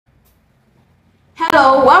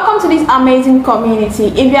Hello, welcome to this amazing community.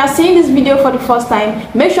 If you are seeing this video for the first time,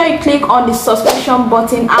 make sure you click on the subscription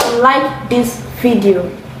button and like this video.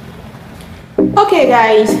 Okay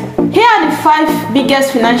guys, here are the 5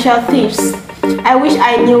 biggest financial thieves I wish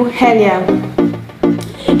I knew earlier.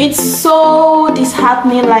 It's so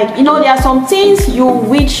disheartening. Like, you know, there are some things you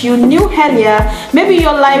wish you knew earlier. Maybe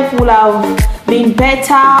your life would have been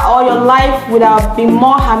better, or your life would have been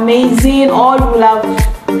more amazing, or you will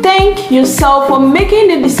have thank yourself for making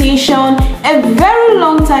the decision a very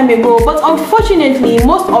long time ago. But unfortunately,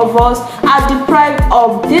 most of us are deprived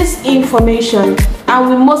of this information, and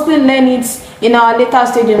we mostly learn it in our later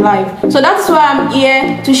stage in life. So that's why I'm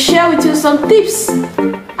here to share with you some tips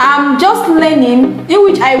I'm just learning, in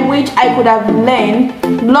which I wish I could have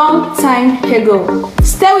learned long time ago.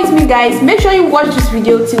 Stay with me guys, make sure you watch this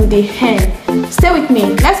video till the end. Stay with me,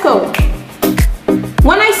 let's go.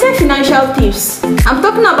 When I say financial tips, I'm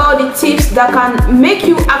talking about the tips that can make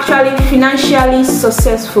you actually financially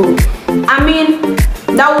successful. I mean,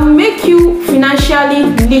 that will make you financially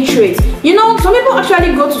literate. You know, some people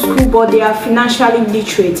actually go to school but they are financially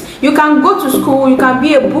literate. You can go to school, you can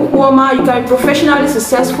be a bookwormer, you can be professionally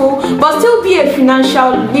successful but still be a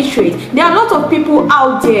financial literate. There are a lot of people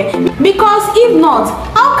out there, because if not,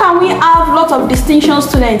 how can we have a lot of distinction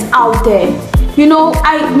students out there? You know,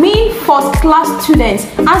 I mean first class students,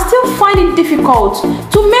 and still find it difficult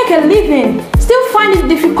to make a living, still find it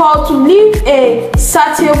difficult to live a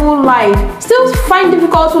satisfying life, still find it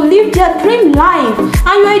difficult to live their dream life.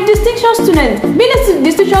 And you're a distinction student. Being a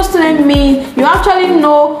distinction student means you actually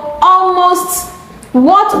know almost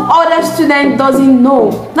what other student doesn't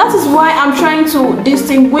know. That is why I'm trying to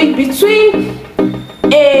distinguish between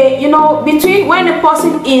between when a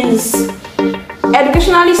person is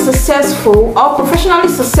educationally successful or professionally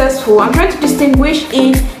successful. I'm trying to distinguish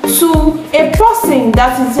it to a person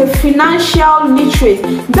that is a financial literate.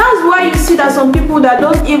 That's why you see that some people that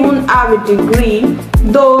don't even have a degree,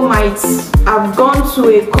 though might have gone to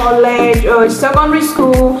a college or a secondary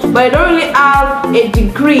school, but they don't really have a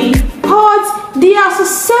degree, but they are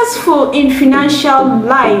successful in financial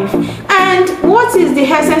life. And what is the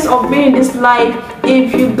essence of being in this life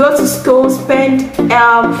if you go to school, spend 4,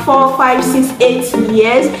 5, 6, 8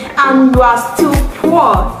 years and you are still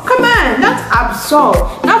poor? Come on, that's absurd.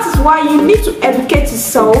 That is why you need to educate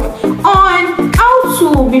yourself on how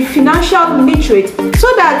to be financially literate, so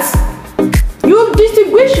that you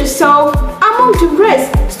distinguish yourself among the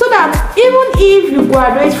rest, so that even if you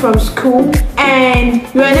graduate from school and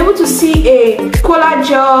you are able to see a collar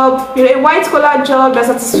job, a white collar job that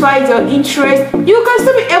satisfies your interest, you can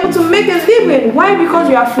still be able to make a living. Why? Because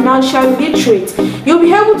you are financially literate. You'll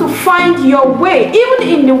be able to find your way even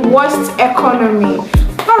in the worst economy.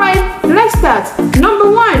 Alright, let's start.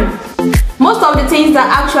 Number 1, most of the things that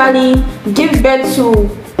actually give birth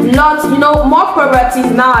to more poverty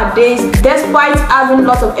nowadays, despite having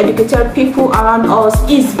lots of educated people around us,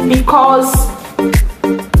 is because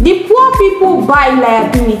the poor people buy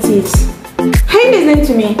liabilities. Hey, listen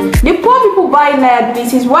to me. The poor people buy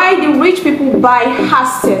liabilities while the rich people buy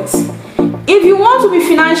assets. If you want to be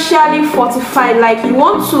financially fortified, like you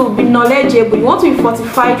want to be knowledgeable, you want to be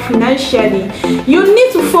fortified financially, you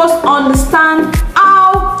need to first understand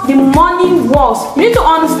how the money works. You need to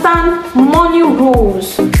understand money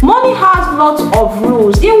rules. Money has lots of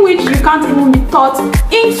rules in which you can't even be taught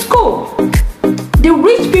in school. The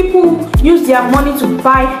rich people use their money to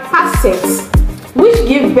buy assets, which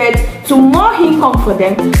give birth to more income for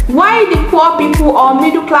them, while the poor people or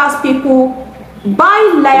middle class people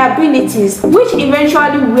buy liabilities, which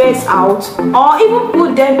eventually wears out or even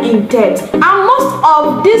put them in debt. And most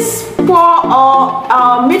of these poor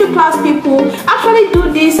or middle class people actually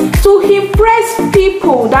do this to impress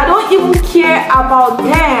people that don't even care about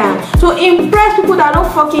them, to impress people that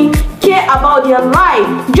don't fucking care about their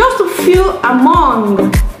life, just to feel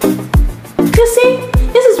among. You see,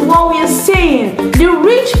 this is what we are saying. The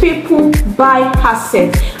rich people buy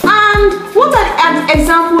assets. And what are the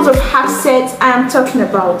examples of assets I am talking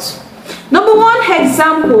about? Number 1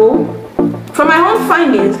 example from my own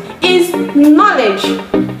findings is knowledge.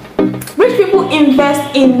 Rich people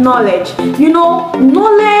invest in knowledge. You know,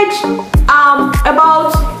 knowledge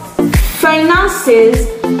about finances,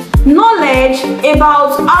 knowledge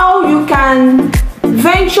about how you can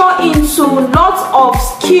venture into lots of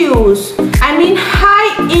skills. I mean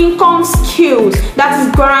high income skills that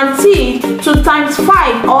is guaranteed to times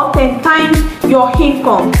 5 or 10 times your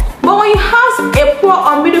income. But when you ask a poor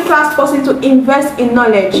or middle class person to invest in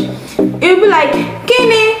knowledge, it will be like,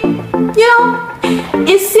 Kenny, you know,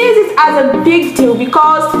 It sees it as a big deal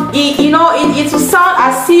because it will sound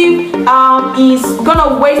as if he's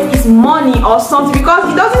gonna waste his money or something, because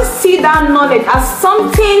he doesn't see that knowledge as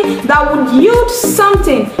something that would yield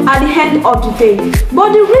something at the end of the day.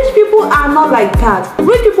 But the rich people are not like that.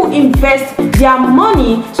 Rich people invest their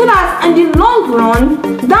money so that in the long run,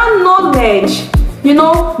 that knowledge,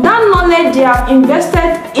 that knowledge they have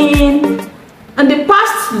invested in the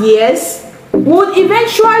past years would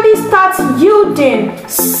eventually start yielding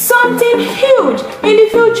something huge in the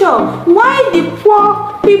future. Why the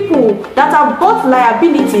poor people that have bought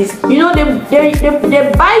liabilities,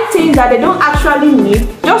 they buy things that they don't actually need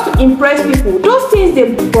just to impress people. Those things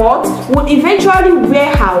they bought would eventually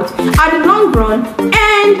wear out at the long run,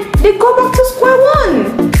 and they go back to square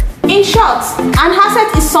one. In short, an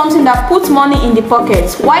asset is something that puts money in the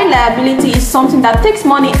pockets, while liability is something that takes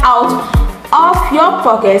money out of your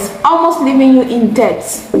pockets, almost leaving you in debt.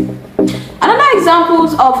 Another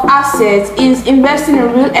examples of assets is investing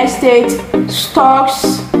in real estate, stocks,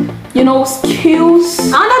 skills.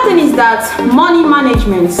 Another thing is that money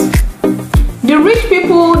management. The rich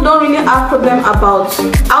people don't really have problem about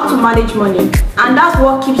how to manage money, and that's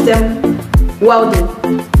what keeps them wealthy.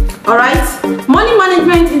 Alright, money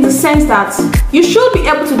management in the sense that you should be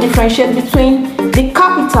able to differentiate between the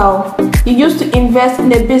capital you use to invest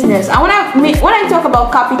in a business. And when I talk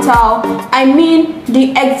about capital, I mean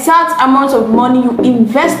the exact amount of money you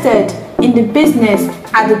invested in the business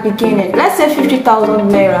at the beginning. Let's say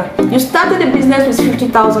 50,000 naira. You started the business with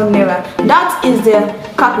 50,000 naira. That is the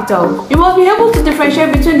capital. You must be able to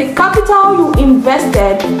differentiate between the capital you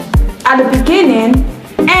invested at the beginning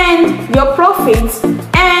and your profits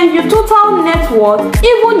and your total net worth,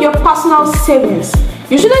 even your personal savings.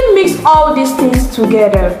 You shouldn't mix all these things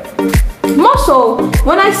together. More so,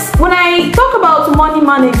 when I talk about money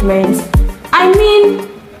management, I mean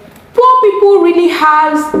poor people really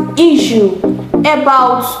have issue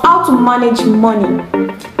about how to manage money.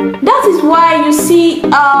 That is why you see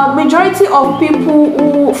majority of people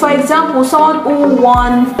who, for example, someone who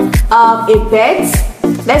won a bet,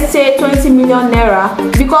 let's say 20 million naira,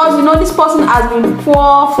 because this person has been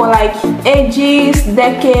poor for like ages,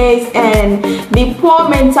 decades, and the poor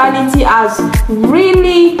mentality has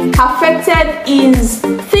really affected his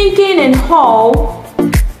thinking and how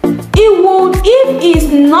he would, if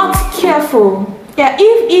he's not careful,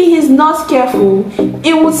 if he is not careful,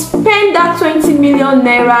 he will spend that 20 million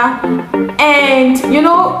naira, and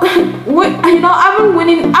having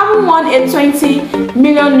won a 20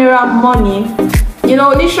 million naira money,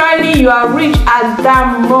 literally you are rich at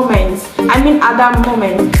that moment. At that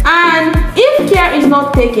moment. And if care is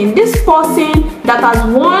not taken, this person that has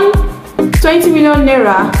won 20 million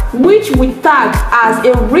naira, which we tag as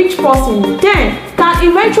a rich person, then can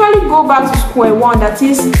eventually go back to square one. That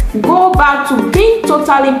is, go back to being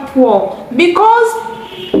totally poor. Because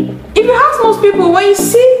if you ask most people, when you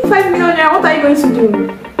see 5 million naira, what are you going to do?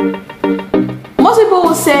 Most people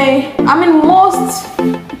will say, most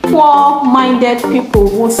poor-minded people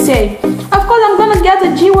will say, of course I'm gonna get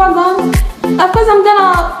a G-Wagon, of course I'm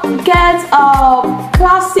gonna get a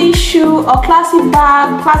classy shoe or classy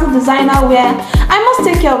bag, classy designer wear. I must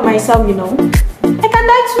take care of myself, I can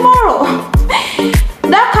die tomorrow.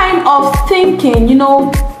 That kind of thinking,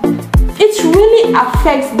 it really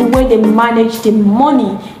affects the way they manage the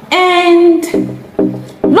money, and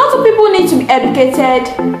lots of people need to be educated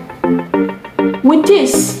with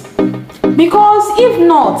this. Because if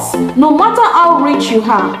not, no matter how rich you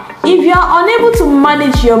are, if you are unable to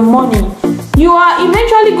manage your money, you are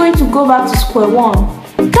eventually going to go back to square one.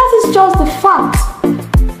 That is just the fact.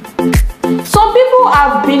 Some people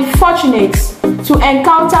have been fortunate to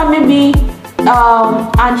encounter maybe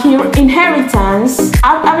an inheritance,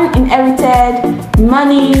 having inherited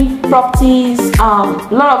money, properties, a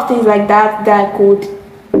lot of things like that could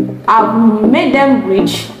have made them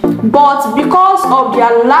rich. But because of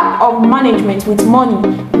their lack of management with money,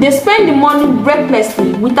 they spend the money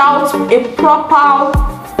recklessly without a proper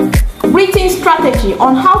written strategy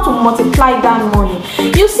on how to multiply that money.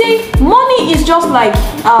 You see, money is just like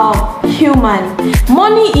human.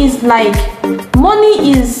 Money is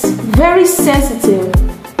very sensitive.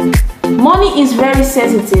 Money is very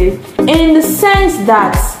sensitive in the sense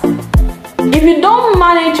that if you don't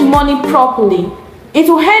manage money properly, it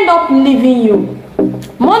will end up leaving you.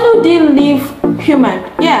 Money didn't leave human.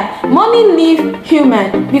 Money leave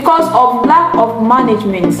human because of lack of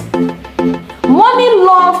management. Money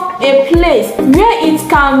loves a place where it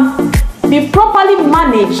can be properly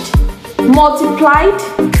managed, multiplied,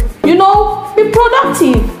 be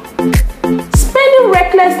productive. Spending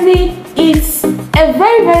recklessly is a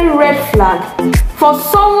very, very red flag for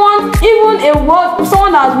someone, even a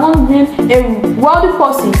a wealthy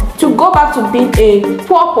person to go back to being a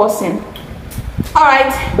poor person. All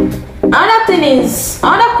right, another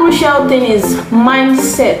crucial thing is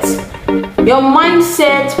mindset. Your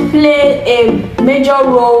mindset play a major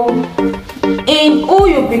role in who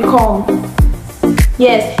you become.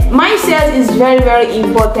 Yes, mindset is very, very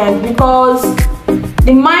important because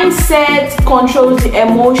the mindset controls the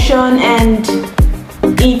emotion and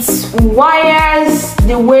it wires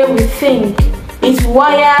the way we think. It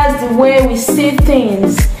wires the way we see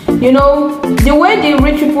things. You know, the way the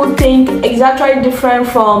rich people think is actually different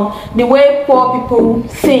from the way poor people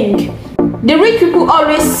think. The rich people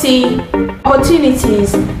always see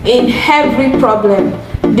opportunities in every problem.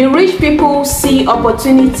 The rich people see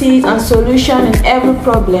opportunities and solutions in every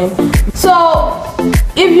problem. So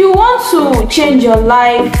if you want to change your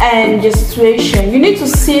life and your situation, you need to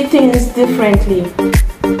see things differently.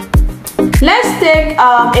 Let's take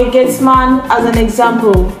a gatesman as an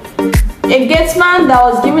example. A gatesman that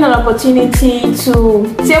was given an opportunity to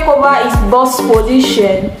take over his boss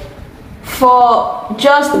position for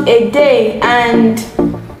just a day, and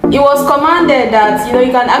it was commanded that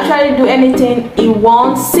he can actually do anything he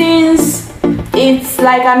wants, since it's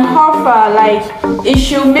like an offer, like he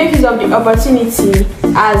should make use of the opportunity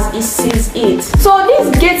as he sees it. So this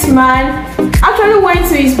gatesman actually went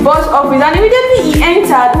to his boss office, and immediately he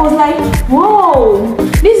entered, he was like, whoa,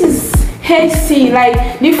 this is HC.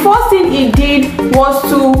 Like, the first thing he did was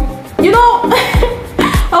to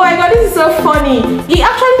oh my god, this is so funny. He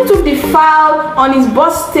actually took the file on his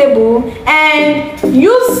boss table and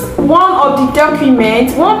used one part of the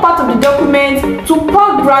document to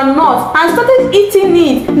pour groundnut and started eating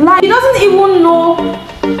it. Like, he doesn't even know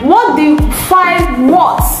what the file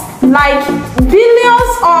was. Like,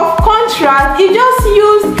 billions of contracts, he just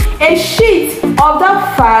used a sheet of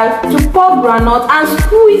that file to pour groundnut and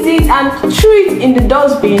squeeze it and threw it in the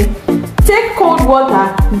dustbin, take cold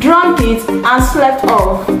water, drank it, and slept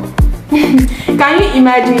off. Can you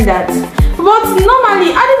imagine that? But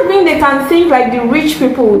normally, adult being, they can think like the rich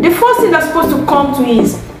people. The first thing that's supposed to come to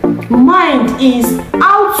his mind is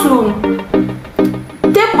how to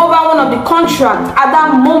take over one of the contracts at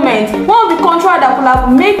that moment. One of the contracts that could have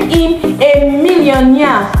made him a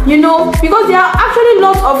millionaire, because there are actually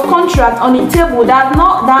lots of contracts on the table that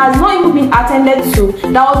has not even been attended to,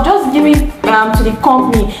 that was just given to the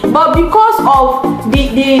company. But because of the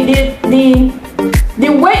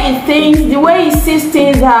way he thinks, the way he sees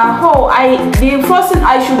things, the first thing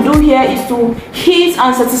I should do here is to eat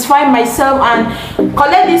and satisfy myself and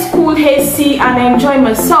collect this cool AC and enjoy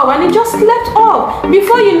myself, and he just slept off.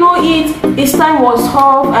 Before you know it, his time was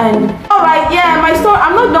off. And alright, yeah, my story,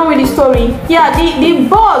 I'm not done with the story. Yeah, the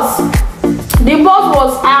boss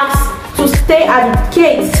was asked to stay at the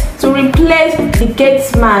gate to replace the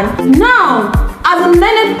gatesman. Now, as a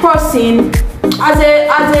learned person, as a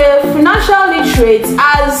financial literate,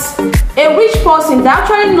 as a rich person that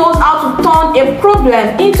actually knows how to turn a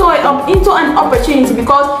problem into an opportunity,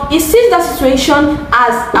 because he sees that situation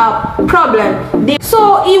as a problem.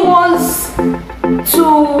 So he was to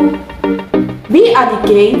be at the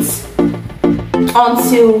gates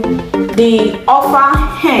until the offer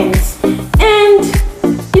ends, and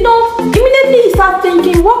immediately he started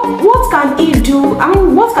thinking, what can he do? I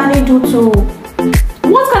mean, what can he do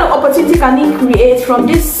what kind of opportunity can he create from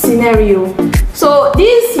this scenario? So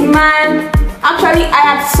this man actually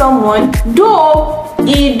hired someone, though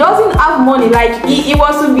he doesn't have money. Like, he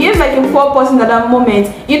was to behave like a poor person at that moment.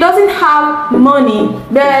 He doesn't have money,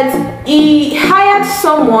 but he hired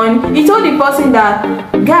someone. He told the person that,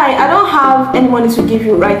 guy, I don't have any money to give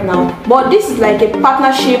you right now, but this is like a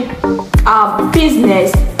partnership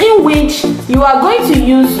business in which you are going to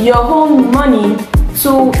use your own money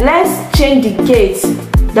to, let's change the gates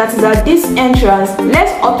that is at this entrance.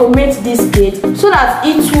 Let's automate this gate so that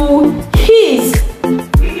it will ease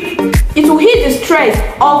the stress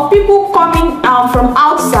of people coming from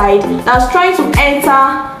outside that's trying to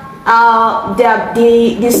enter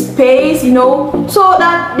the space, so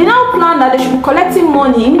that they now plan that they should be collecting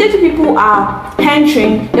money. Immediately people are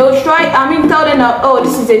entering, they will tell them that, oh,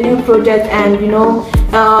 this is a new project, and you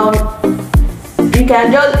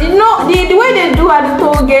can just, the way they do at the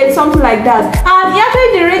toll gate, something like that. And he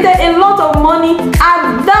actually generated a lot of money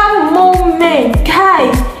at that moment.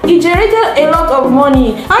 Guys, he generated a lot of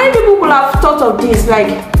money. How many people could have thought of this?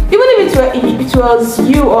 Like, even if it was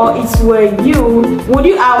you, or it were you, would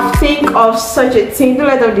you have think of such a thing? Don't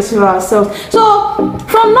let us deceive ourselves. So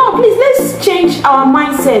from now, please, let's change our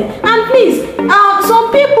mindset. And please,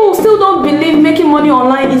 some people still don't believe making money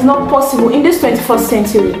online is not possible in this 21st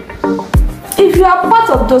century. If you are part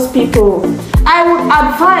of those people, I would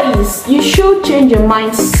advise you should change your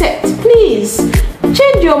mindset. Please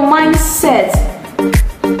change your mindset.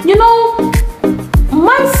 You know,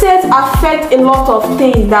 mindset affect a lot of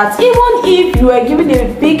things that even if you are given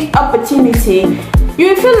a big opportunity,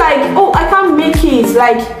 you feel like, oh, I can't make it.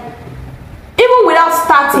 Like, even without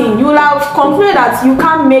starting, you will have concluded that you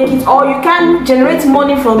can't make it, or you can't generate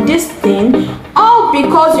money from this thing, all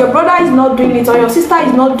because your brother is not doing it or your sister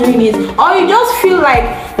is not doing it, or you just feel like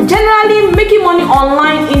generally making money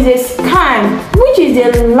online is a scam, which is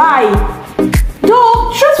a lie.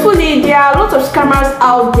 Though truthfully, there are a lot of scammers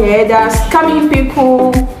out there that are scamming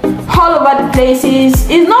people all over the places.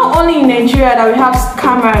 It's not only in Nigeria that we have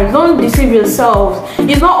scammers. Don't deceive yourselves.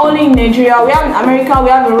 It's not only in Nigeria. We have in America, we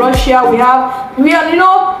have in Russia, we have you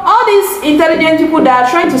know, all these intelligent people that are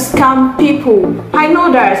trying to scam people. I know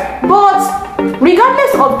that. But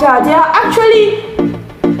regardless of that, there are actually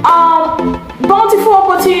bountiful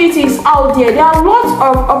opportunities out there. There are lots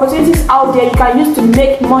of opportunities out there you can use to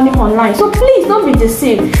make money online. So please don't be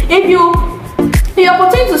deceived. If you the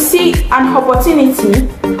opportunity to see an opportunity,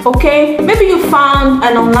 okay, maybe you found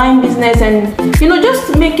an online business, and you know,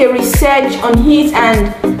 just make a research on it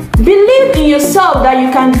and believe in yourself that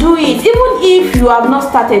you can do it, even if you have not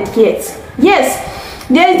started yet. Yes,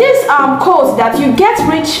 there is this quote that you get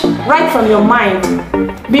rich right from your mind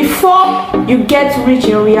before you get rich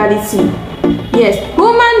in reality. Yes,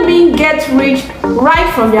 human beings get rich right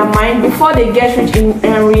from their mind before they get rich in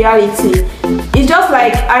reality. It's just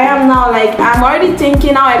like I am now. Like, I'm already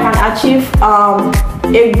thinking how I can achieve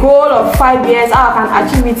a goal of 5 years, how I can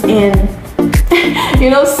achieve it in you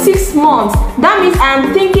know, 6 months. That means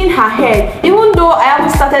I'm thinking ahead. Even though I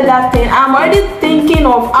haven't started that thing, I'm already thinking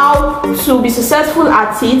of how to be successful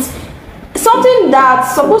at it. Something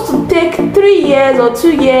that's supposed to take 3 years or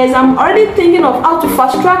 2 years, I'm already thinking of how to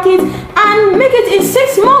fast track it and make it in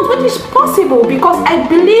 6 months, which is possible because I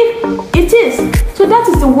believe it is. So that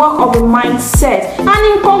is the work of a mindset. And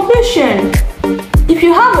in conclusion, if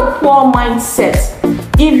you have a poor mindset,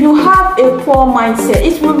 it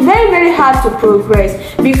will be very, very hard to progress,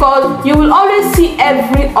 because you will always see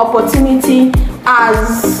every opportunity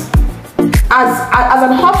as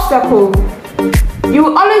an obstacle. You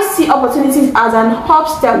will always see opportunities as an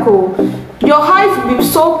obstacle. Your eyes will be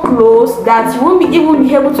so close that you won't even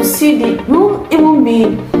be able to see you won't even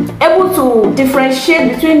be able to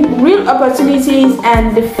differentiate between real opportunities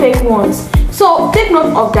and the fake ones. So take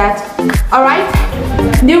note of that. All right,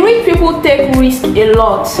 the rich people take risk a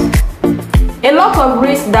lot of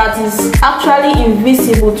risk that is actually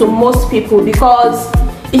invisible to most people, because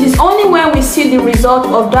it is only when we see the result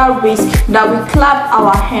of that risk that we clap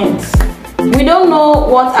our hands. We don't know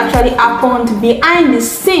what actually happened behind the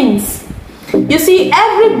scenes. You see,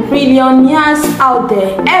 every billionaires out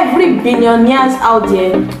there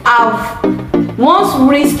have once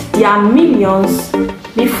risked their millions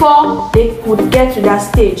before they could get to that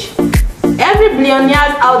stage. Every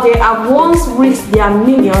billionaires out there have once risked their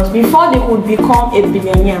millions before they could become a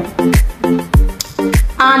billionaire.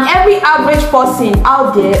 And every average person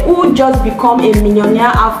out there who just become a millionaire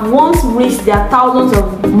have once risked their thousands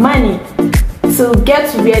of money to get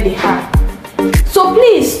to where they are. So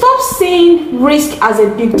please stop seeing risk as a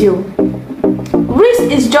big deal. Risk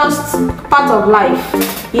is just part of life.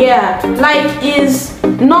 Yeah, like is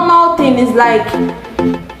normal thing, is like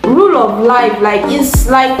rule of life. Like it's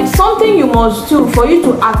like something you must do for you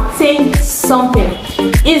to attain something.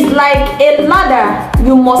 It's like a ladder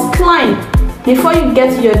you must climb before you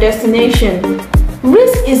get to your destination.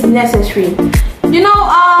 Risk is necessary. You know,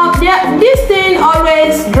 this thing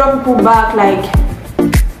always draw people back. Like,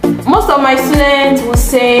 most of my students will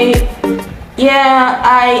say, yeah,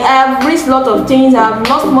 I have risked a lot of things. I have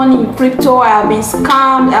lost money in crypto. I have been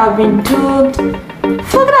scammed. I have been duped.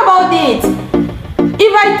 Forget about it.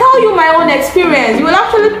 If I tell you my own experience, you will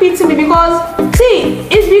actually pity me, because see,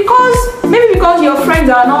 it's maybe because your friends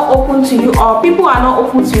are not open to you, or people are not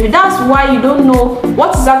open to you. That's why you don't know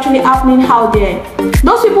what is actually happening out there.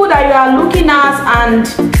 Those people that you are looking at and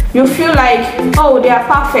you feel like, oh, they are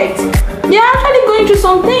perfect, they are actually going through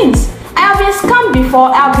some things. I have been scammed before,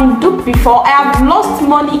 I have been duped before, I have lost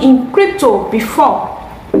money in crypto before.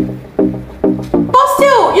 But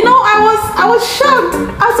still, you know, I was shocked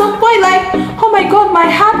at some point, like, oh my god, my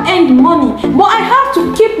hard-earned money. But I have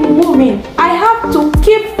to keep moving. I have to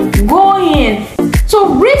keep going.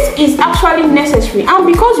 So risk is actually necessary, and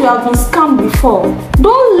because you have been scammed before,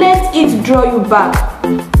 don't let it draw you back.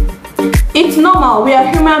 It's normal. We are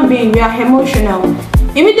human beings. We are emotional.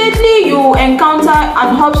 Immediately you encounter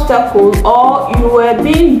an obstacle or you were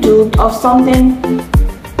being duped of something,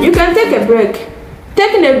 you can take a break.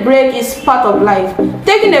 Taking a break is part of life.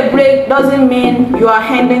 Taking a break doesn't mean you are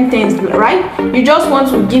handling things, right? You just want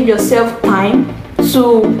to give yourself time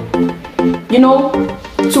to,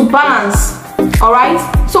 to balance. All right.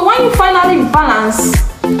 So when you finally balance,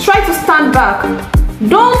 try to stand back.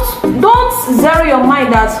 Don't zero your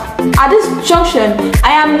mind that at this junction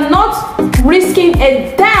I am not risking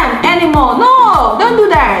a damn anymore. No, don't do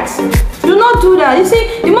that. Do not do that. You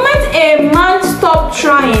see, the moment a man stops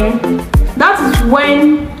trying, that is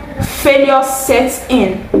when failure sets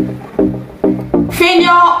in. Failure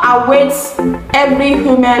awaits every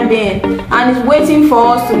human being and is waiting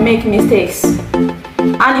for us to make mistakes.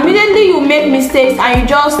 And immediately you make mistakes and you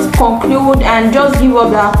just conclude and just give up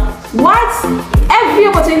that what? Every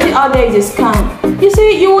opportunity out there is a scam. You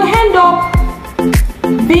see, you will end up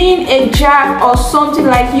being a jack or something.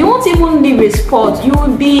 Like you won't even leave a spot. You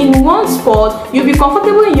will be in one spot, you'll be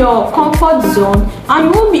comfortable in your comfort zone, and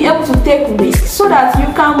you won't be able to take risks so that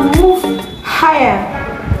you can move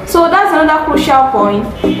higher. So that's another crucial point.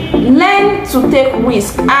 Learn to take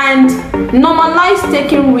risk and normalize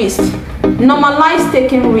taking risk. Normalize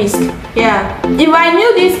taking risk. Yeah, if I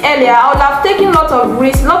knew this earlier, I would have taken lots of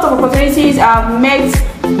risks, lots of opportunities I've met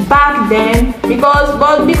back then, because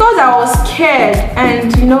I was scared,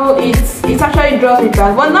 and it actually draws me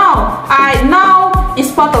back. But now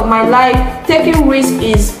it's part of my life. Taking risk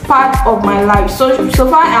is part of my life. So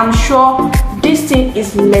far I'm sure this thing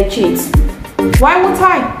is legit. Why would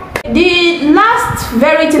I? The last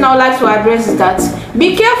very thing I would like to address is that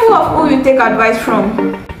be careful of who you take advice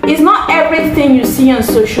from. It's not everything you see on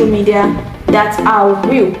social media that are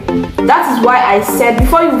real. That is why I said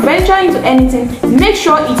before you venture into anything, make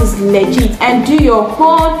sure it is legit and do your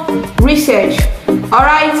own research.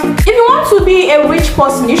 Alright? If you want to be a rich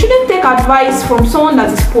person, you shouldn't take advice from someone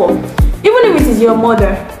that is poor, even if it is your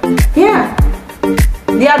mother. Yeah.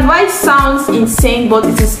 The advice sounds insane, but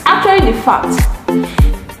it is actually the fact.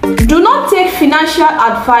 Do not take financial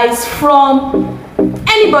advice from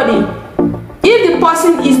anybody if the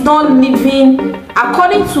person is not living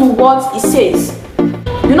according to what he says.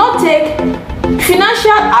 Do not take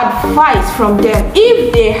financial advice from them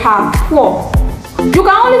if they are poor. You can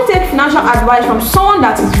only take financial advice from someone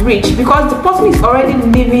that is rich, because the person is already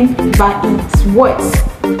living by its words.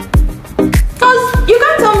 Because you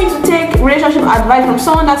can't tell me to take relationship advice from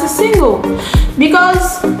someone that is single,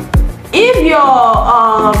 because if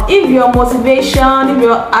your motivation, if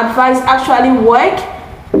your advice actually work,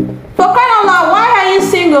 for crying out loud, why are you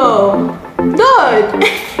single? Dude,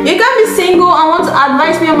 you can't be single and want to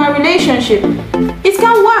advise me on my relationship. It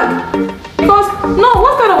can't work. Because no,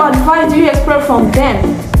 what kind of advice do you expect from them?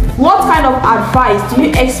 What kind of advice do you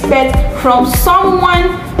expect from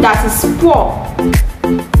someone that is poor,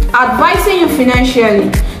 advising you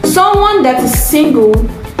financially? Someone that is single,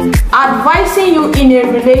 advising you in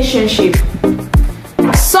a relationship.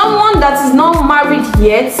 Someone that is not married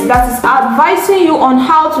yet, that is advising you on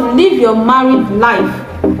how to live your married life.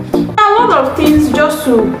 A lot of things just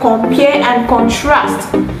to compare and contrast.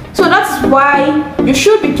 So that's why you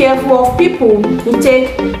should be careful of people you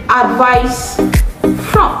take advice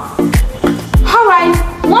from.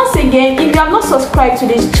 Alright, once again, if you have not subscribed to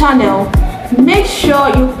this channel, make sure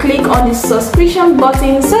you click on the subscription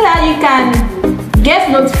button so that you can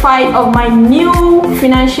get notified of my new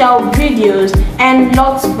financial videos and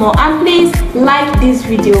lots more. And please like this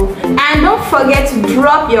video and don't forget to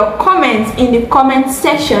drop your comments in the comment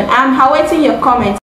section. I'm awaiting your comments.